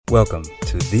Welcome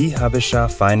to the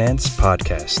Habesha Finance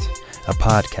Podcast, a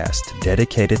podcast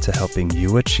dedicated to helping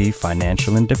you achieve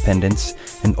financial independence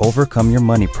and overcome your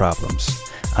money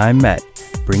problems. I'm Matt,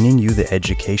 bringing you the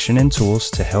education and tools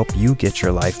to help you get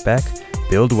your life back,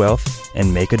 build wealth,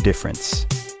 and make a difference.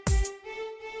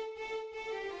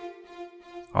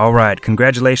 All right,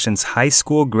 congratulations, high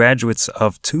school graduates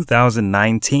of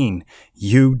 2019.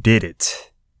 You did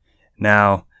it.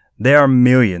 Now, there are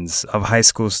millions of high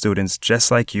school students just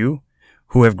like you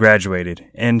who have graduated,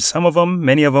 and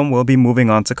many of them will be moving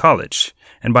on to college.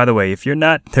 And by the way, if you're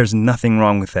not, there's nothing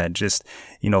wrong with that. Just,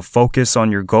 focus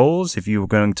on your goals. If you're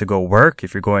going to go work,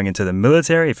 if you're going into the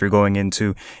military, if you're going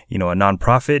into, a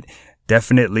nonprofit,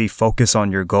 definitely focus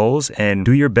on your goals and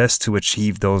do your best to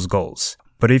achieve those goals.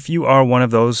 But if you are one of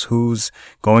those who's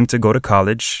going to go to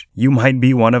college, you might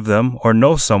be one of them or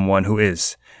know someone who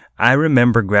is. I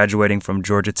remember graduating from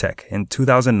Georgia Tech in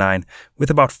 2009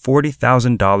 with about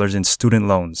 $40,000 in student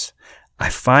loans. I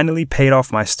finally paid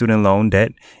off my student loan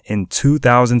debt in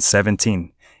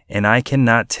 2017, and I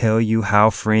cannot tell you how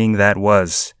freeing that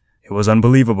was. It was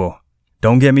unbelievable.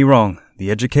 Don't get me wrong, the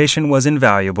education was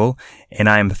invaluable, and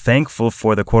I am thankful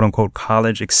for the quote-unquote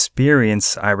college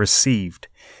experience I received.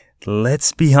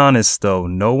 Let's be honest though,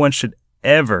 no one should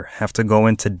ever have to go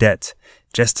into debt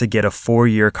just to get a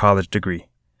 4-year college degree.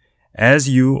 As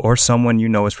you or someone you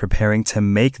know is preparing to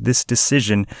make this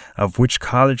decision of which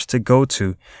college to go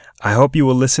to, I hope you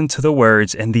will listen to the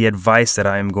words and the advice that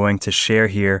I am going to share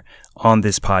here on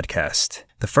this podcast.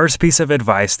 The first piece of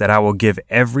advice that I will give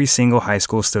every single high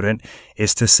school student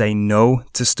is to say no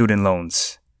to student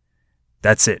loans.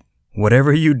 That's it.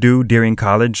 Whatever you do during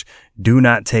college, do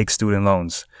not take student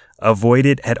loans. Avoid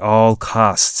it at all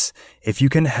costs. If you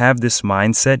can have this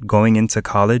mindset going into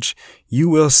college, you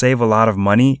will save a lot of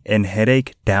money and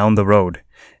headache down the road.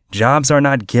 Jobs are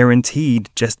not guaranteed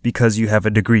just because you have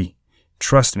a degree.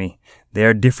 Trust me,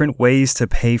 there are different ways to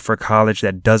pay for college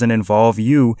that doesn't involve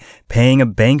you paying a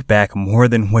bank back more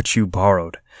than what you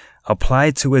borrowed. Apply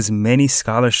to as many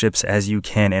scholarships as you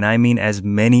can, and I mean as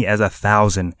many as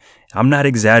 1,000. I'm not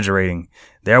exaggerating.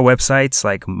 There are websites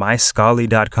like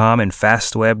myscholarly.com and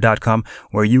fastweb.com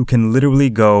where you can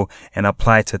literally go and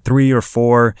apply to 3 or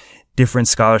 4 different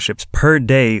scholarships per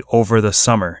day over the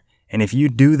summer. And if you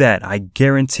do that, I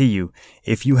guarantee you,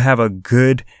 if you have a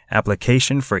good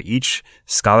application for each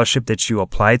scholarship that you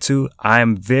apply to, I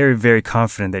am very, very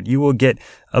confident that you will get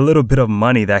a little bit of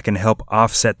money that can help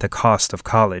offset the cost of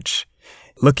college.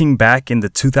 Looking back in the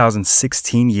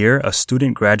 2016 year, a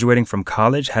student graduating from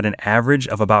college had an average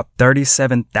of about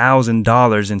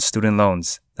 $37,000 in student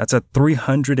loans. That's a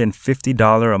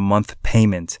 $350 a month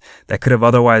payment that could have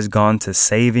otherwise gone to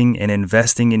saving and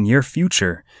investing in your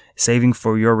future, saving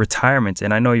for your retirement.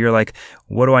 And I know you're like,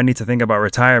 what do I need to think about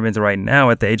retirement right now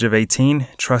at the age of 18?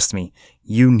 Trust me,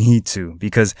 you need to,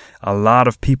 because a lot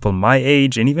of people my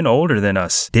age and even older than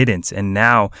us didn't. And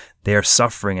now they're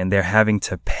suffering and they're having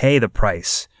to pay the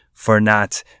price for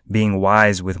not being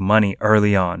wise with money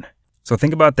early on. So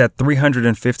think about that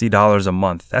 $350 a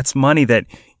month. That's money that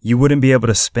you wouldn't be able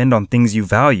to spend on things you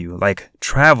value, like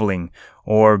traveling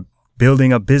or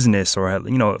building a business or,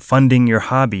 funding your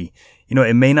hobby.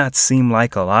 It may not seem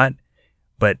like a lot,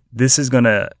 but this is going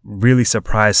to really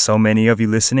surprise so many of you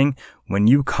listening. When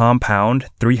you compound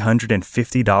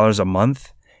 $350 a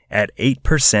month at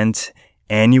 8%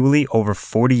 annually over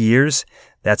 40 years,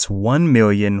 that's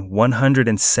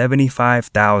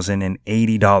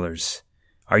 $1,175,080.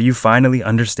 Are you finally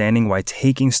understanding why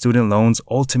taking student loans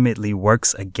ultimately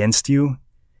works against you?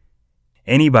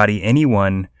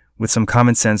 Anyone with some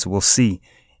common sense will see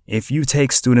if you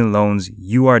take student loans,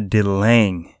 you are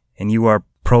delaying and you are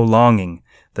prolonging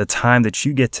the time that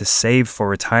you get to save for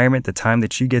retirement, the time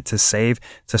that you get to save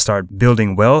to start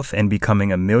building wealth and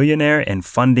becoming a millionaire and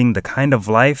funding the kind of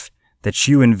life that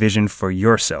you envision for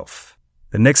yourself.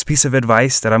 The next piece of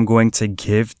advice that I'm going to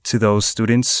give to those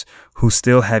students who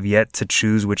still have yet to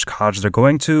choose which college they're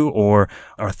going to or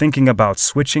are thinking about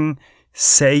switching,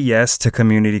 say yes to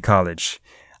community college.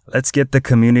 Let's get the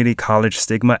community college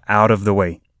stigma out of the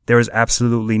way. There is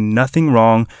absolutely nothing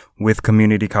wrong with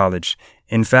community college.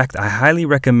 In fact, I highly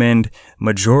recommend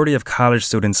majority of college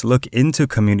students look into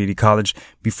community college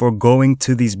before going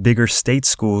to these bigger state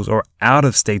schools or out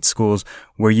of state schools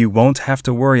where you won't have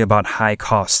to worry about high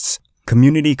costs.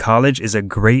 Community college is a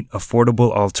great,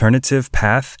 affordable alternative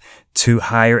path to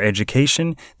higher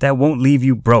education that won't leave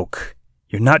you broke.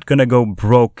 You're not going to go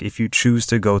broke if you choose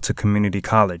to go to community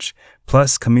college.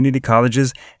 Plus, community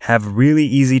colleges have really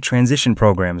easy transition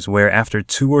programs where after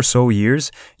 2 or so years,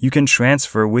 you can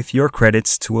transfer with your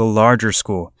credits to a larger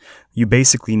school. You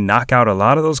basically knock out a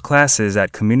lot of those classes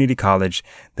at community college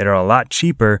that are a lot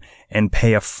cheaper and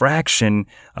pay a fraction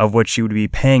of what you would be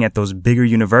paying at those bigger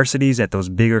universities, at those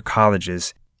bigger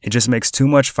colleges. It just makes too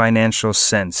much financial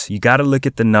sense. You got to look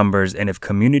at the numbers, and if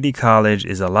community college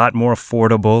is a lot more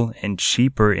affordable and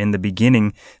cheaper in the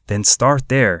beginning, then start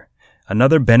there.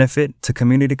 Another benefit to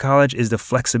community college is the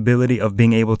flexibility of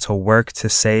being able to work to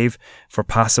save for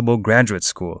possible graduate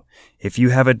school. If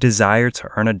you have a desire to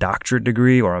earn a doctorate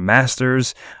degree or a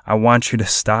master's, I want you to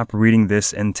stop reading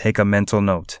this and take a mental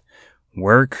note.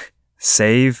 Work,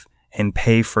 save, and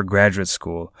pay for graduate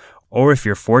school. Or if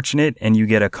you're fortunate and you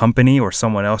get a company or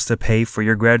someone else to pay for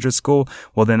your graduate school,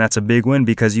 well, then that's a big win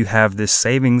because you have this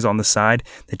savings on the side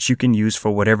that you can use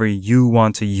for whatever you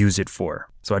want to use it for.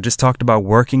 So I just talked about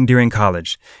working during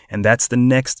college, and that's the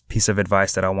next piece of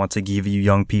advice that I want to give you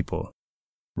young people.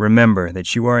 Remember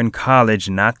that you are in college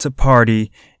not to party,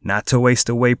 not to waste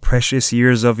away precious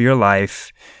years of your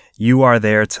life. You are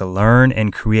there to learn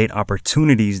and create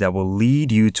opportunities that will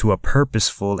lead you to a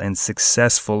purposeful and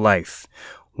successful life.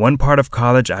 One part of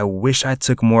college I wish I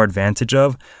took more advantage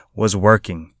of was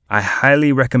working. I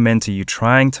highly recommend to you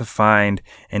trying to find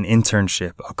an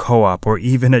internship, a co-op, or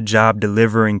even a job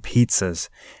delivering pizzas.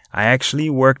 I actually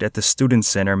worked at the student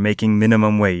center making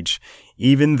minimum wage.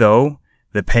 Even though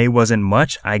the pay wasn't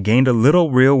much, I gained a little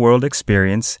real-world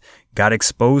experience, got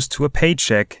exposed to a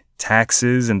paycheck,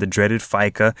 taxes, and the dreaded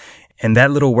FICA, and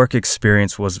that little work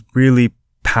experience was really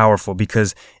powerful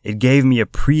because it gave me a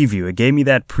preview. It gave me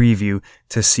that preview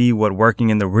to see what working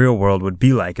in the real world would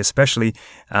be like, especially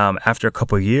after a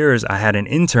couple of years, I had an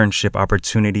internship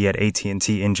opportunity at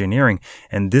AT&T Engineering,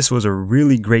 and this was a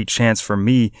really great chance for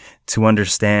me to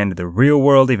understand the real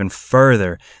world even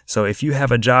further. So if you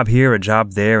have a job here, a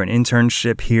job there, an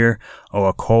internship here, or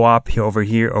a co-op over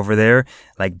here, over there,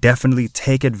 like definitely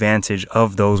take advantage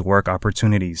of those work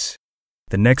opportunities.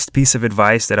 The next piece of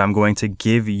advice that I'm going to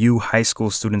give you high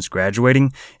school students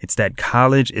graduating, it's that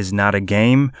college is not a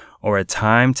game or a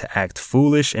time to act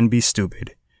foolish and be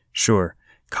stupid. Sure,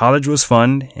 college was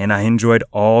fun and I enjoyed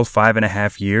all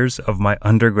 5.5 years of my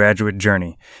undergraduate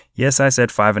journey. Yes, I said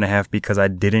 5.5 because I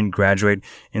didn't graduate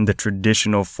in the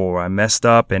traditional 4. I messed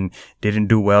up and didn't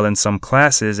do well in some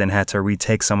classes and had to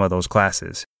retake some of those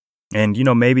classes. And,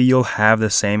 maybe you'll have the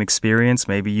same experience.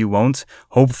 Maybe you won't.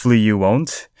 Hopefully you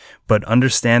won't. But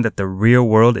understand that the real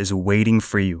world is waiting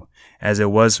for you, as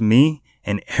it was me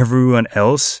and everyone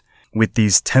else, with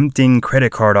these tempting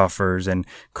credit card offers and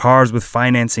cars with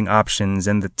financing options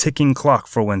and the ticking clock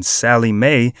for when Sally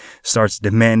Mae starts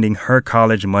demanding her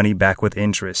college money back with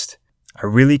interest. I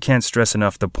really can't stress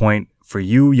enough the point for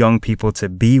you young people to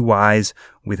be wise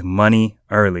with money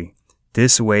early.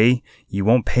 This way, you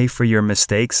won't pay for your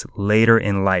mistakes later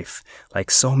in life, like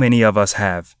so many of us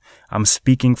have. I'm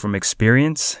speaking from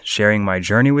experience, sharing my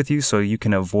journey with you so you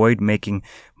can avoid making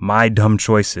my dumb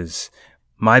choices.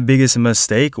 My biggest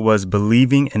mistake was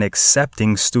believing and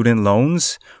accepting student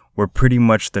loans were pretty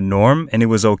much the norm and it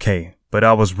was okay, but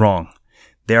I was wrong.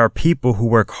 There are people who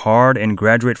work hard and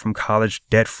graduate from college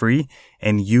debt-free,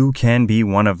 and you can be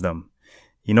one of them.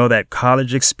 You know that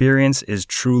college experience is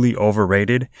truly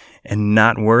overrated and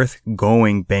not worth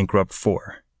going bankrupt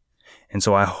for. And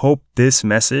so I hope this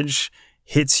message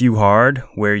hits you hard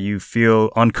where you feel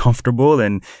uncomfortable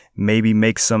and maybe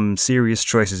make some serious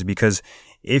choices, because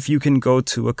if you can go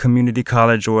to a community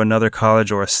college or another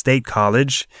college or a state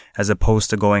college as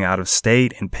opposed to going out of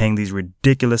state and paying these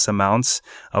ridiculous amounts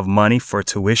of money for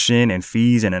tuition and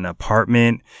fees and an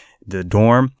apartment, the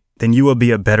dorm, then you will be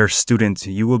a better student.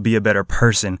 You will be a better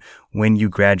person when you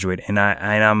graduate. And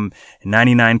I'm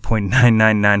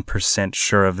 99.999%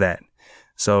 sure of that.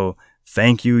 So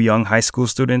thank you, young high school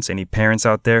students, any parents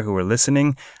out there who are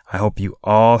listening. I hope you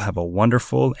all have a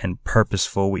wonderful and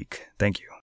purposeful week. Thank you.